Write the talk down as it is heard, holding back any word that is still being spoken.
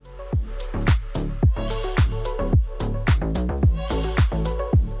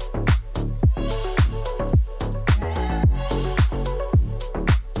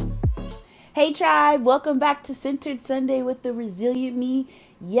Hey tribe, welcome back to Centered Sunday with the Resilient Me.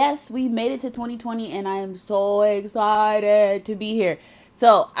 Yes, we made it to 2020 and I am so excited to be here.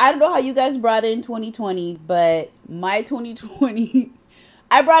 So, I don't know how you guys brought in 2020, but my 2020,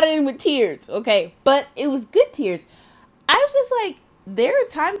 I brought it in with tears, okay? But it was good tears. I was just like, there are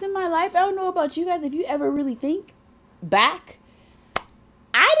times in my life, I don't know about you guys, if you ever really think back,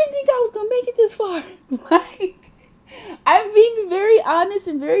 I didn't think I was going to make it this far. Like, I'm being very honest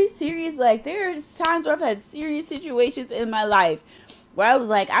and very serious. Like, there are times where I've had serious situations in my life where I was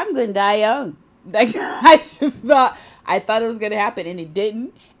like, I'm going to die young. Like, I thought it was going to happen and it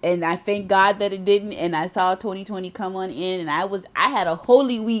didn't. And I thank God that it didn't. And I saw 2020 come on in and I had a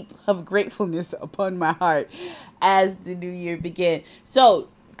holy week of gratefulness upon my heart as the new year began. So,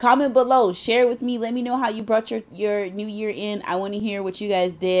 comment below, share with me, let me know how you brought your new year in. I want to hear what you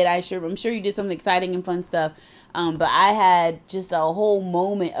guys did. I'm sure you did some exciting and fun stuff. But I had just a whole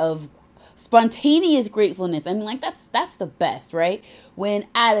moment of spontaneous gratefulness. I mean, like that's the best, right? When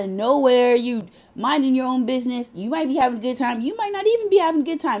out of nowhere you minding your own business, you might be having a good time, you might not even be having a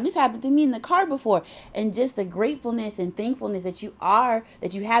good time. This happened to me in the car before, and just the gratefulness and thankfulness that you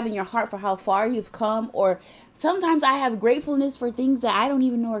have in your heart for how far you've come. Or sometimes I have gratefulness for things that I don't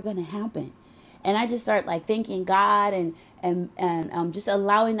even know are going to happen, and I just start like thanking God and just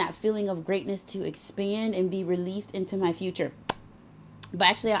allowing that feeling of greatness to expand and be released into my future. But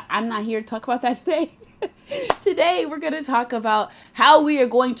actually, I'm not here to talk about that today. Today, we're going to talk about how we are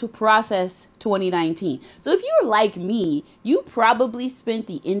going to process 2019. So if you were like me, you probably spent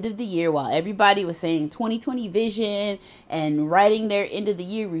the end of the year while everybody was saying 2020 vision and writing their end of the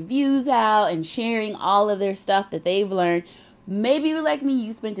year reviews out and sharing all of their stuff that they've learned. Maybe you're like me,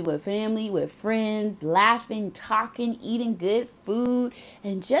 you spent it with family, with friends, laughing, talking, eating good food,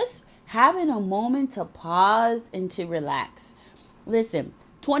 and just having a moment to pause and to relax. Listen,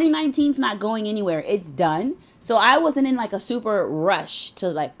 2019 is not going anywhere. It's done. So I wasn't in like a super rush to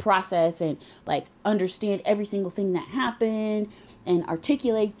like process and like understand every single thing that happened and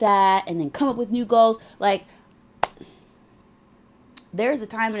articulate that and then come up with new goals. Like, there's a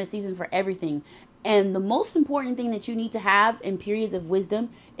time and a season for everything. And the most important thing that you need to have in periods of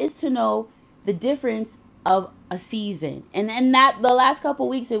wisdom is to know the difference of a season. And that the last couple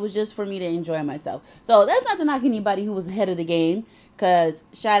weeks, it was just for me to enjoy myself. So that's not to knock anybody who was ahead of the game, because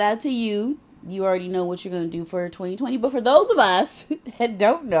shout out to you. You already know what you're going to do for 2020. But for those of us that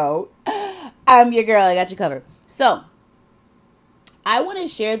don't know, I'm your girl. I got you covered. So I want to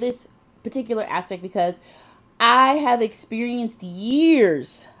share this particular aspect because I have experienced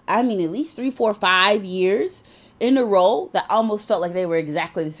years, I mean, at least 3, 4, 5 years in a row that almost felt like they were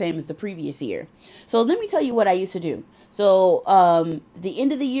exactly the same as the previous year. So let me tell you what I used to do. So the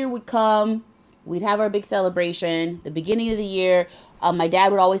end of the year would come. We'd have our big celebration. The beginning of the year, my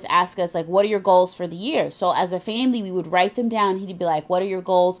dad would always ask us, like, what are your goals for the year? So as a family, we would write them down. He'd be like, what are your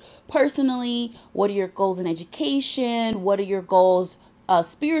goals personally? What are your goals in education? What are your goals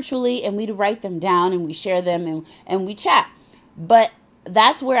spiritually? And we'd write them down and we share them and we chat. But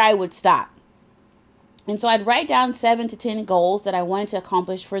that's where I would stop. And so I'd write down 7 to 10 goals that I wanted to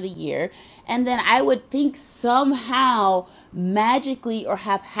accomplish for the year. And then I would think somehow, magically or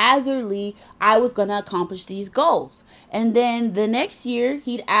haphazardly, I was going to accomplish these goals. And then the next year,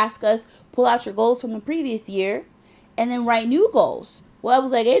 he'd ask us, pull out your goals from the previous year and then write new goals. Well, I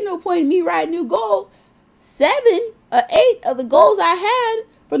was like, ain't no point in me writing new goals. 7 or 8 of the goals I had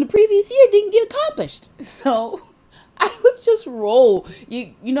from the previous year didn't get accomplished. So I would just roll.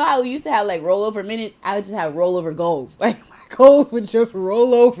 You know how we used to have like rollover minutes? I would just have rollover goals. Like, my goals would just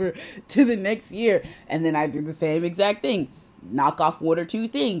roll over to the next year. And then I do the same exact thing. Knock off 1 or 2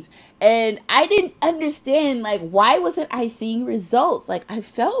 things. And I didn't understand, like, why wasn't I seeing results? Like, I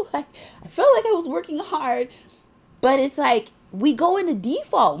felt like I was working hard, but it's like we go into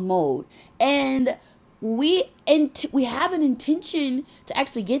default mode and we have an intention to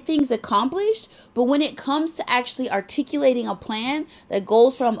actually get things accomplished, but when it comes to actually articulating a plan that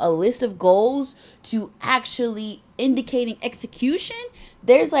goes from a list of goals to actually indicating execution,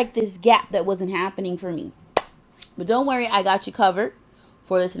 there's like this gap that wasn't happening for me. But don't worry, I got you covered.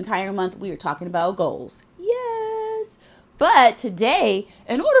 For this entire month, we are talking about goals. Yes. But today,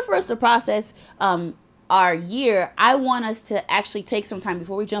 in order for us to process our year, I want us to actually take some time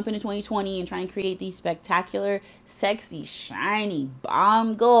before we jump into 2020 and try and create these spectacular, sexy, shiny,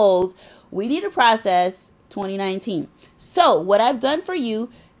 bomb goals. We need to process 2019. So what I've done for you,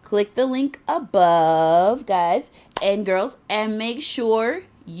 click the link above, guys and girls, and make sure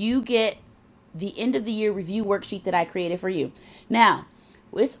you get the end of the year review worksheet that I created for you. Now,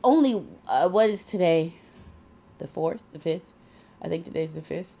 it's only, what is today? The 4th, the 5th? I think today's the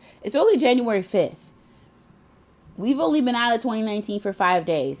 5th. It's only January 5th. We've only been out of 2019 for 5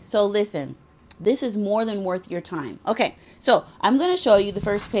 days. So listen, this is more than worth your time. Okay, so I'm going to show you the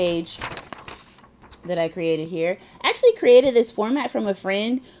first page that I created here. I actually created this format from a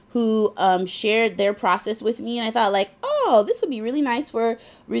friend who shared their process with me, and I thought like, oh, this would be really nice for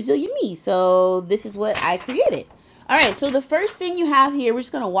Resilient Me. So this is what I created. All right, so the first thing you have here, we're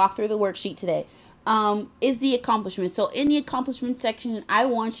just going to walk through the worksheet today, is the accomplishments. So in the accomplishment section, I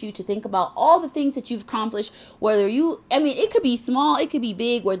want you to think about all the things that you've accomplished, whether you, I mean, it could be small, it could be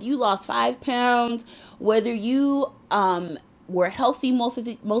big, whether you lost 5 pounds, whether you were healthy most of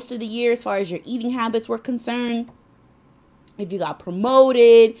the year as far as your eating habits were concerned, if you got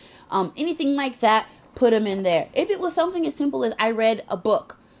promoted, anything like that, put them in there. If it was something as simple as I read a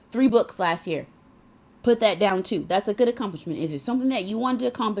book, 3 books last year, put that down too. That's a good accomplishment. If it's something that you wanted to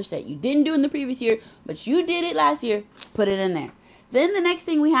accomplish that you didn't do in the previous year, but you did it last year, put it in there. Then the next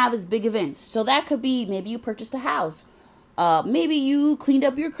thing we have is big events. So that could be maybe you purchased a house. Maybe you cleaned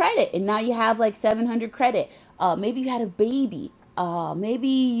up your credit and now you have like 700 credit. Maybe you had a baby. Maybe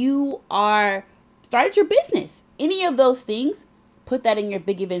you started your business. Any of those things, put that in your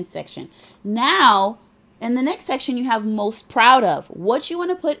big events section. Now, in the next section, you have most proud of. What you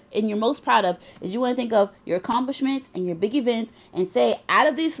want to put in your most proud of is you want to think of your accomplishments and your big events and say, out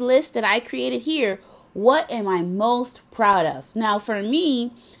of this list that I created here, what am I most proud of? Now, for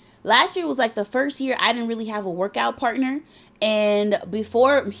me, last year was like the first year I didn't really have a workout partner. And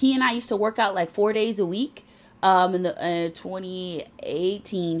before, he and I used to work out like 4 days a week. In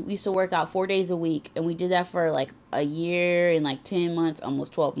 2018, we used to work out 4 days a week. And we did that for like a year and like 10 months,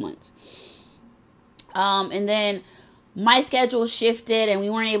 almost 12 months. And then my schedule shifted and we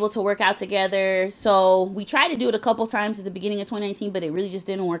weren't able to work out together. So we tried to do it a couple times at the beginning of 2019, but it really just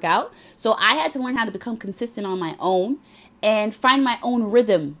didn't work out. So I had to learn how to become consistent on my own and find my own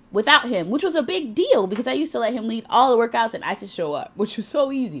rhythm without him, which was a big deal because I used to let him lead all the workouts and I just show up, which was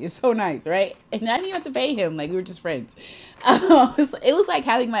so easy. It's so nice, right? And I didn't even have to pay him. Like, we were just friends. It was like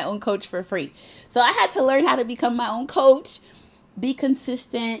having my own coach for free. So I had to learn how to become my own coach, be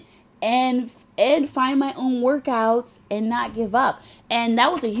consistent, and find my own workouts and not give up. And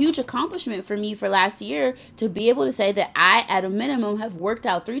that was a huge accomplishment for me for last year, to be able to say that I, at a minimum, have worked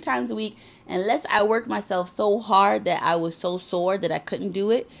out 3 times a week, unless I worked myself so hard that I was so sore that I couldn't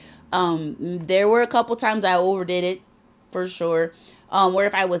do it. There were a couple times I overdid it, for sure. Where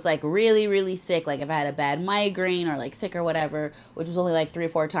if I was like really, really sick, like if I had a bad migraine or like sick or whatever, which was only like 3 or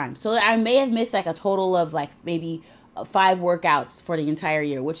 4 times. So I may have missed like a total of like maybe 5 workouts for the entire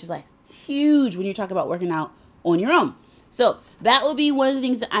year, which is like huge when you talk about working out on your own. So that will be one of the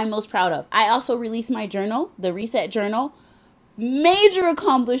things that I'm most proud of. I also released my journal, the Reset Journal. Major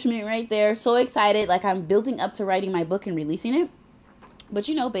accomplishment right there. So excited. Like, I'm building up to writing my book and releasing it. But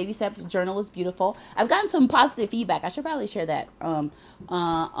you know, Baby Steps Journal is beautiful. I've gotten some positive feedback. I should probably share that on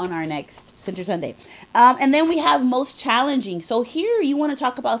our next Center Sunday. And then we have most challenging. So here you want to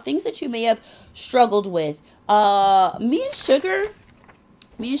talk about things that you may have struggled with. Me and Sugar,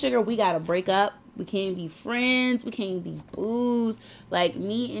 we got to break up. We can't be friends. We can't be booze. Like,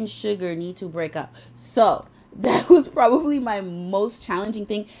 me and Sugar need to break up. So that was probably my most challenging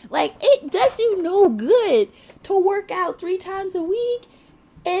thing. Like, it does you no good to work out 3 times a week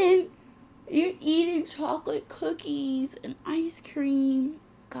and you're eating chocolate cookies and ice cream.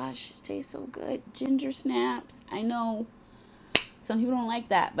 Gosh, it tastes so good. Ginger snaps. I know some people don't like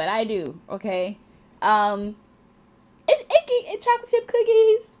that, but I do. Okay. It's chocolate chip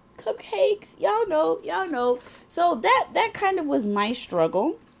cookies, cupcakes. Y'all know. So that kind of was my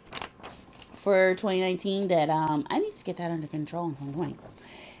struggle for 2019, that I need to get that under control in 2020.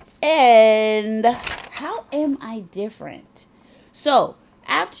 And how am I different? So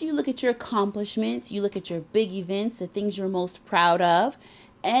after you look at your accomplishments, you look at your big events, the things you're most proud of,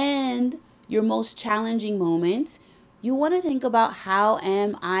 and your most challenging moments, you want to think about, how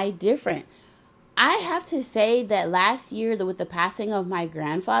am I different? I have to say that last year, with the passing of my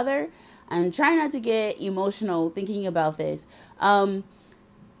grandfather, I'm trying not to get emotional thinking about this.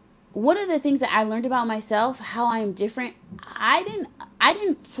 One of the things that I learned about myself, how I'm different, I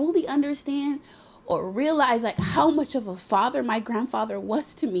didn't fully understand or realize like how much of a father my grandfather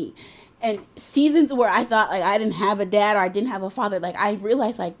was to me. And seasons where I thought like I didn't have a dad or I didn't have a father, like I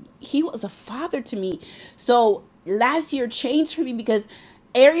realized like he was a father to me. So last year changed for me, because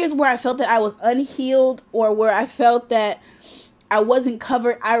areas where I felt that I was unhealed or where I felt that I wasn't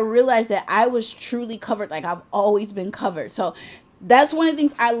covered, I realized that I was truly covered. Like, I've always been covered. So That's one of the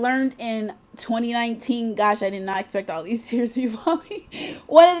things I learned in 2019. Gosh, I did not expect all these tears to be falling.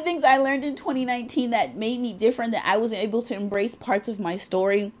 One of the things I learned in 2019 that made me different, that I was able to embrace parts of my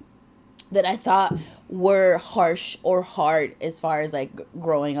story that I thought were harsh or hard as far as like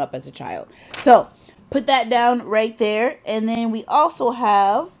growing up as a child. So put that down right there. And then we also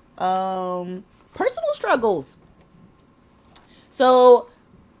have personal struggles. So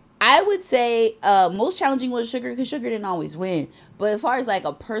I would say most challenging was sugar, because sugar didn't always win. But as far as like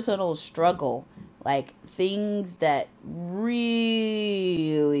a personal struggle, like things that really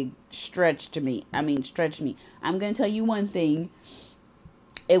stretched me. I'm going to tell you one thing.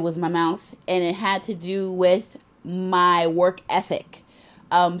 It was my mouth, and it had to do with my work ethic.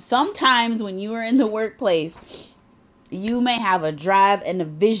 Sometimes when you are in the workplace, you may have a drive and a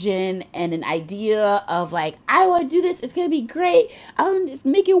vision and an idea of like, I want to do this. It's going to be great. I'll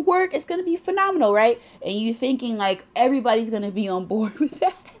make it work. It's going to be phenomenal, right? And you thinking like everybody's going to be on board with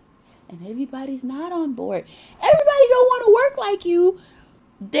that. And everybody's not on board. Everybody don't want to work like you.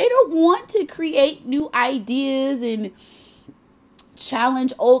 They don't want to create new ideas and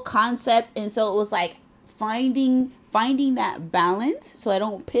challenge old concepts. And so it was like finding that balance so I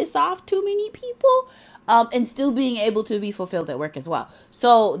don't piss off too many people, and still being able to be fulfilled at work as well.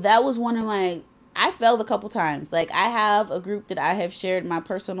 So that was one of I failed a couple times. Like, I have a group that I have shared my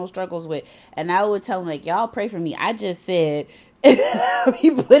personal struggles with, and I would tell them like, y'all pray for me. I just said, we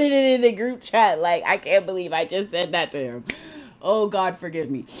put it in the group chat. Like, I can't believe I just said that to him. Oh, God forgive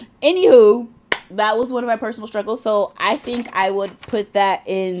me. Anywho, that was one of my personal struggles. So I think I would put that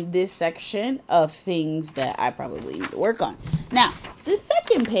in this section of things that I probably need to work on. Now, the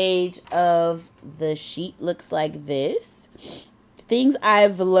second page of the sheet looks like this. Things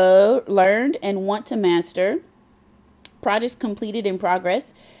I've learned and want to master. Projects completed in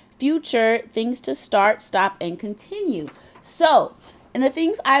progress. Future, things to start, stop, and continue. So, in the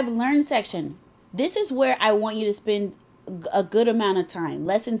things I've learned section, this is where I want you to spend a good amount of time.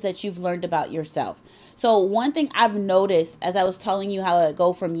 Lessons that you've learned about yourself. So one thing I've noticed, as I was telling you how I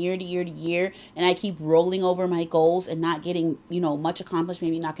go from year to year to year, and I keep rolling over my goals and not getting, much accomplished,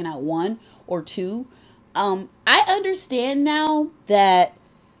 maybe knocking out one or two. I understand now that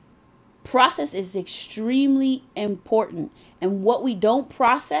process is extremely important, and what we don't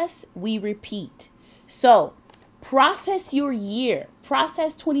process, we repeat. So process your year,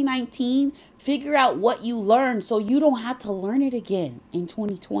 process 2019, figure out what you learned so you don't have to learn it again in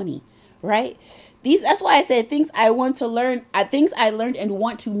 2020, right? That's why I said things I want to learn, things I learned and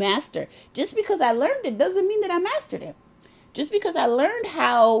want to master. Just because I learned it doesn't mean that I mastered it. Just because I learned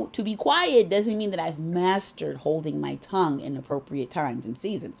how to be quiet doesn't mean that I've mastered holding my tongue in appropriate times and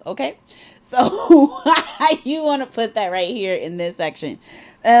seasons, okay? So you want to put that right here in this section.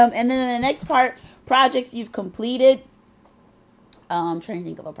 And then the next part, projects you've completed. I'm trying to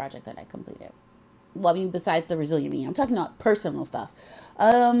think of a project that I completed. Well, besides the Resilient Me, I'm talking about personal stuff.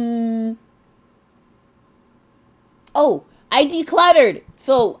 I decluttered.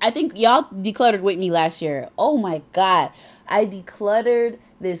 So I think y'all decluttered with me last year. Oh my God. I decluttered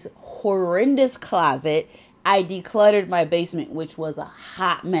this horrendous closet. I decluttered my basement, which was a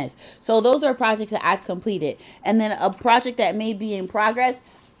hot mess. So those are projects that I've completed. And then a project that may be in progress.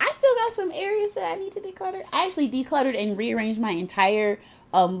 I still got some areas that I need to declutter. I actually decluttered and rearranged my entire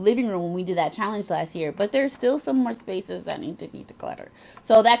living room when we did that challenge last year. But there's still some more spaces that need to be decluttered.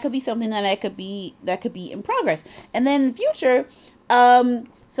 So that could be something that could be in progress. And then in the future,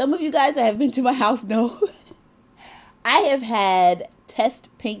 some of you guys that have been to my house know I have had test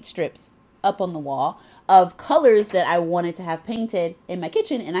paint strips up on the wall of colors that I wanted to have painted in my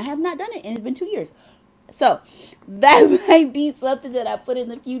kitchen, and I have not done it, and it's been 2 years. So that might be something that I put in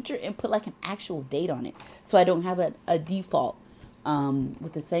the future and put like an actual date on it, so I don't have a default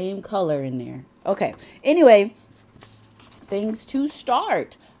with the same color in there. Okay. Anyway, things to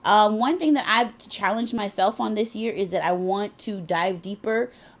start. One thing that I've challenged myself on this year is that I want to dive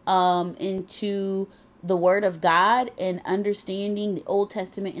deeper into the Word of God and understanding the Old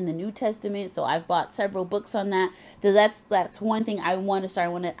Testament and the New Testament. So I've bought several books on that. So that's one thing I want to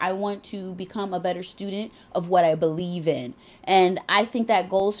start. I want to become a better student of what I believe in, and I think that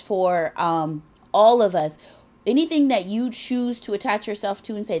goes for all of us. Anything that you choose to attach yourself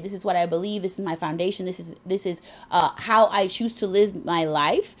to and say, this is what I believe, this is my foundation, this is how I choose to live my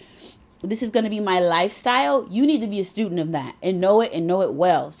life, this is going to be my lifestyle, you need to be a student of that and know it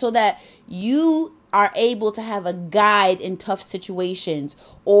well, so that you are able to have a guide in tough situations,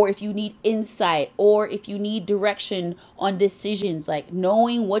 or if you need insight, or if you need direction on decisions, like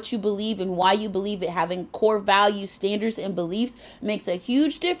knowing what you believe and why you believe it, having core values, standards, and beliefs makes a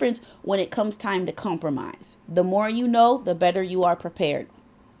huge difference when it comes time to compromise. The more you know, the better you are prepared.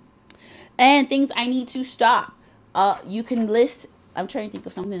 And things I need to stop. You can list. I'm trying to think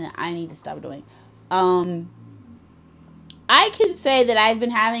of something that I need to stop doing. I can say that I've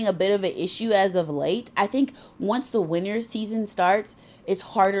been having a bit of an issue as of late. I think once the winter season starts, it's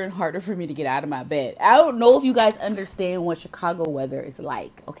harder and harder for me to get out of my bed. I don't know if you guys understand what Chicago weather is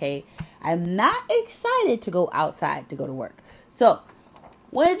like, okay? I'm not excited to go outside to go to work. So,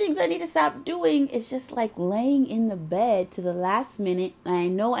 one of the things I need to stop doing is just like laying in the bed to the last minute. I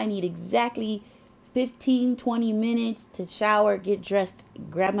know I need exactly 15-20 minutes to shower, get dressed,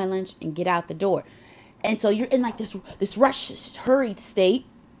 grab my lunch, and get out the door. And so you're in like this rush, hurried state.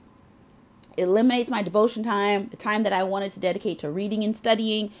 It eliminates my devotion time. The time that I wanted to dedicate to reading and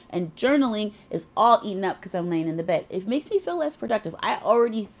studying and journaling is all eaten up because I'm laying in the bed. It makes me feel less productive. I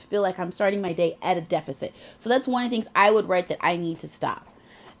already feel like I'm starting my day at a deficit. So that's one of the things I would write that I need to stop.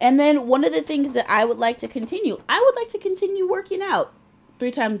 And then one of the things that I would like to continue, I would like to continue working out 3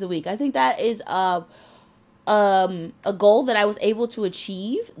 times a week. I think that is a goal that I was able to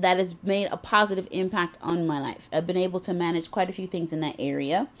achieve that has made a positive impact on my life. I've been able to manage quite a few things in that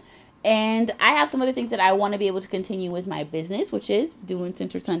area. And I have some other things that I want to be able to continue with my business, which is doing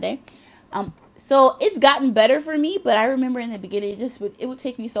Centered Sunday. So it's gotten better for me, but I remember in the beginning, it would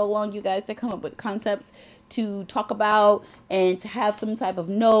take me so long, you guys, to come up with concepts to talk about and to have some type of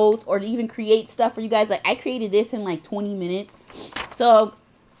notes or to even create stuff for you guys. Like I created this in like 20 minutes. So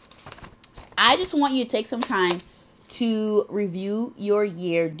I just want you to take some time to review your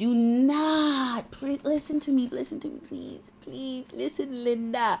year. Do not, please, listen to me, please, listen,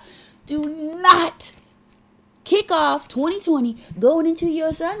 Linda. Do not kick off 2020 going into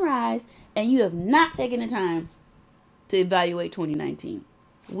your sunrise and you have not taken the time to evaluate 2019.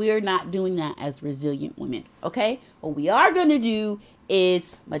 We're not doing that as resilient women, okay? What we are going to do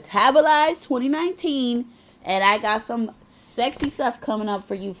is metabolize 2019, and I got some sexy stuff coming up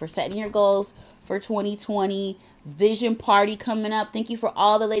for you for setting your goals for 2020. Vision party coming up. Thank you for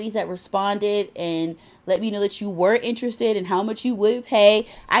all the ladies that responded and let me know that you were interested and how much you would pay.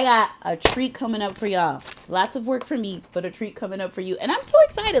 I got a treat coming up for y'all. Lots of work for me, but a treat coming up for you. And I'm so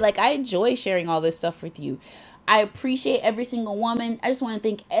excited. Like, I enjoy sharing all this stuff with you. I appreciate every single woman. I just want to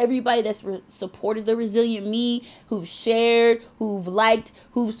thank everybody that's supported the Resilient Me, who've shared, who've liked,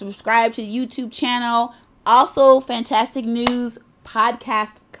 who've subscribed to the YouTube channel. Also, fantastic news,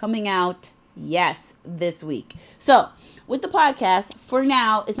 podcast coming out, yes, this week. So, with the podcast, for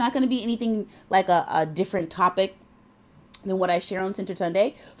now, it's not going to be anything like a different topic than what I share on Centered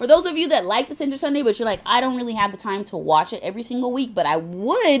Sunday. For those of you that like the Centered Sunday, but you're like, I don't really have the time to watch it every single week, but I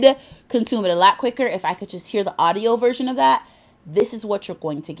would consume it a lot quicker if I could just hear the audio version of that, this is what you're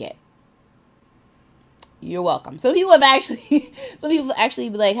going to get. You're welcome. Some people actually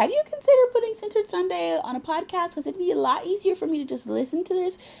be like, have you considered putting Centered Sunday on a podcast? Because it'd be a lot easier for me to just listen to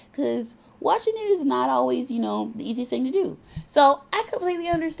this, because watching it is not always, the easiest thing to do. So I completely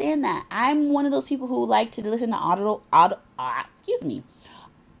understand that. I'm one of those people who like to listen to audible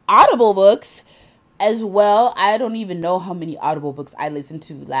books as well. I don't even know how many Audible books I listened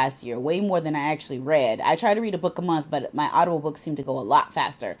to last year. Way more than I actually read. I try to read a book a month, but my Audible books seem to go a lot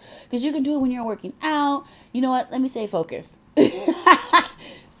faster. Because you can do it when you're working out. You know what? Let me stay focused.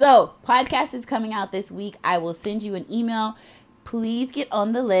 So, podcast is coming out this week. I will send you an email. Please get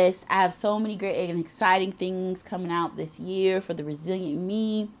on the list. I have so many great and exciting things coming out this year for the Resilient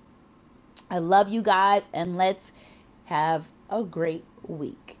Me. I love you guys, and let's have a great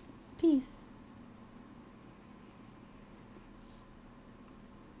week. Peace.